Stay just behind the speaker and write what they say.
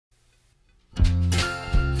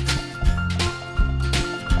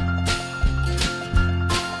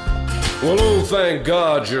Well, oh, thank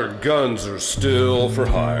God your guns are still for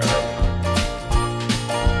hire.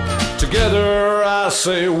 Together, I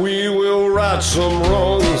say, we will right some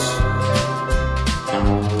wrongs.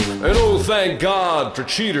 And oh, thank God for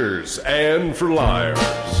cheaters and for liars.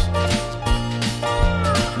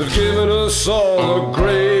 They've given us all the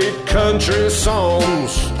great country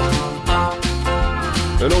songs.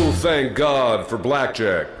 And oh, thank God for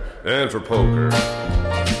blackjack and for poker.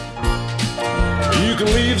 You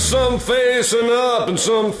can leave some facing up and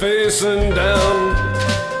some facing down.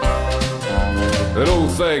 And oh,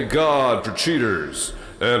 thank God for cheaters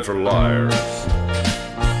and for liars.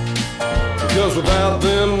 Because without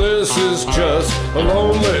them, this is just a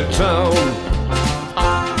lonely town.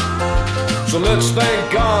 So let's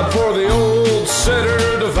thank God for the old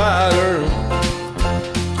center divider,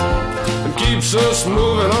 and keeps us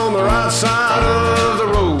moving on the right side of the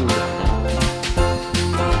road.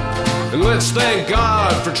 And let's thank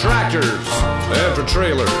God for tractors and for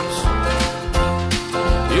trailers.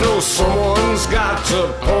 You know, someone's got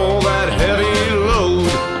to pull that heavy load.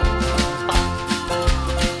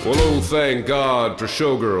 Well, oh, thank God for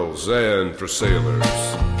showgirls and for sailors,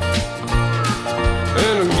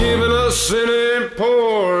 and giving us any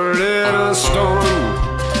port in a storm.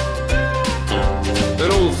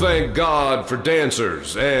 And oh, thank God for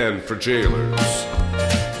dancers and for jailers.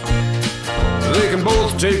 They can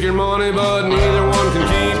both take your money, but neither one can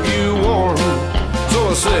keep you warm. So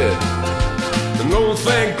I said, and oh,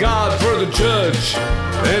 thank God for the judge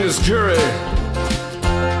and his jury.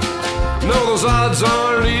 No, those odds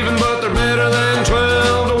aren't even, but they're better than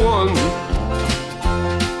 12 to 1.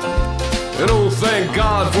 And oh, thank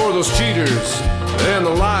God for those cheaters and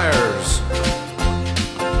the liars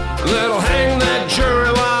that'll hang that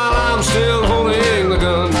jury while I'm still holding the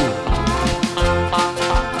gun.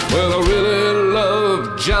 Well, I really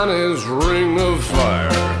love Johnny's Ring of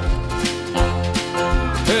Fire,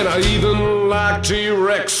 and I even like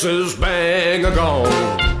T-Rex's Bang a Gong.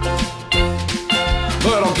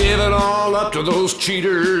 But I'll give it all up to those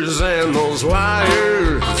cheaters and those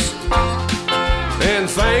liars, and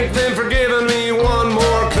thank them for giving me one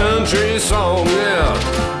more country song. Yeah,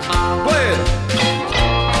 play it.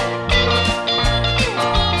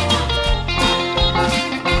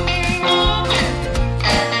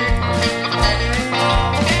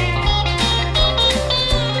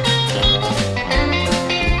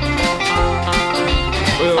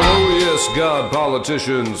 Well, oh yes, God,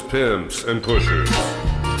 politicians, pimps, and pushers,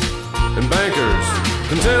 and bankers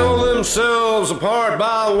can tell themselves apart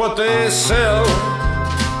by what they sell.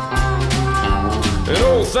 And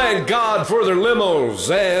oh, thank God for their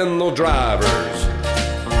limos and the drivers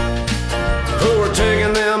who are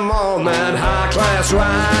taking them on that high-class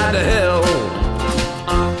ride to hell.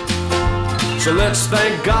 So let's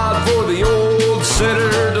thank God for the old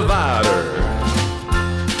center divider.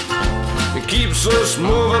 It keeps us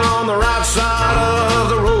moving on the right side of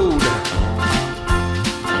the road.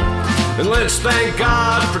 And let's thank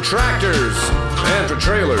God for tractors and for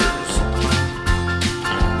trailers.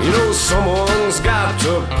 You know, someone's got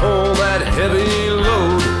to pull that heavy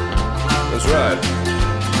load. That's right.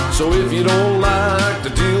 So if you don't like the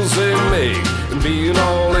deals they make, and being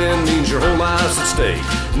all in means your whole life's at stake,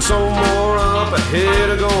 and some more up ahead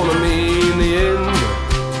are gonna mean the end.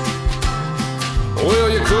 Well,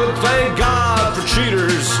 you could thank God for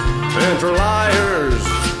cheaters and for liars,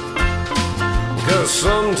 because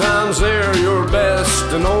sometimes they're your best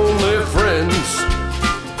and only friends.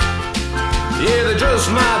 Yeah, they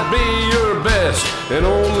just might be your best and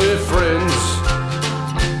only friends.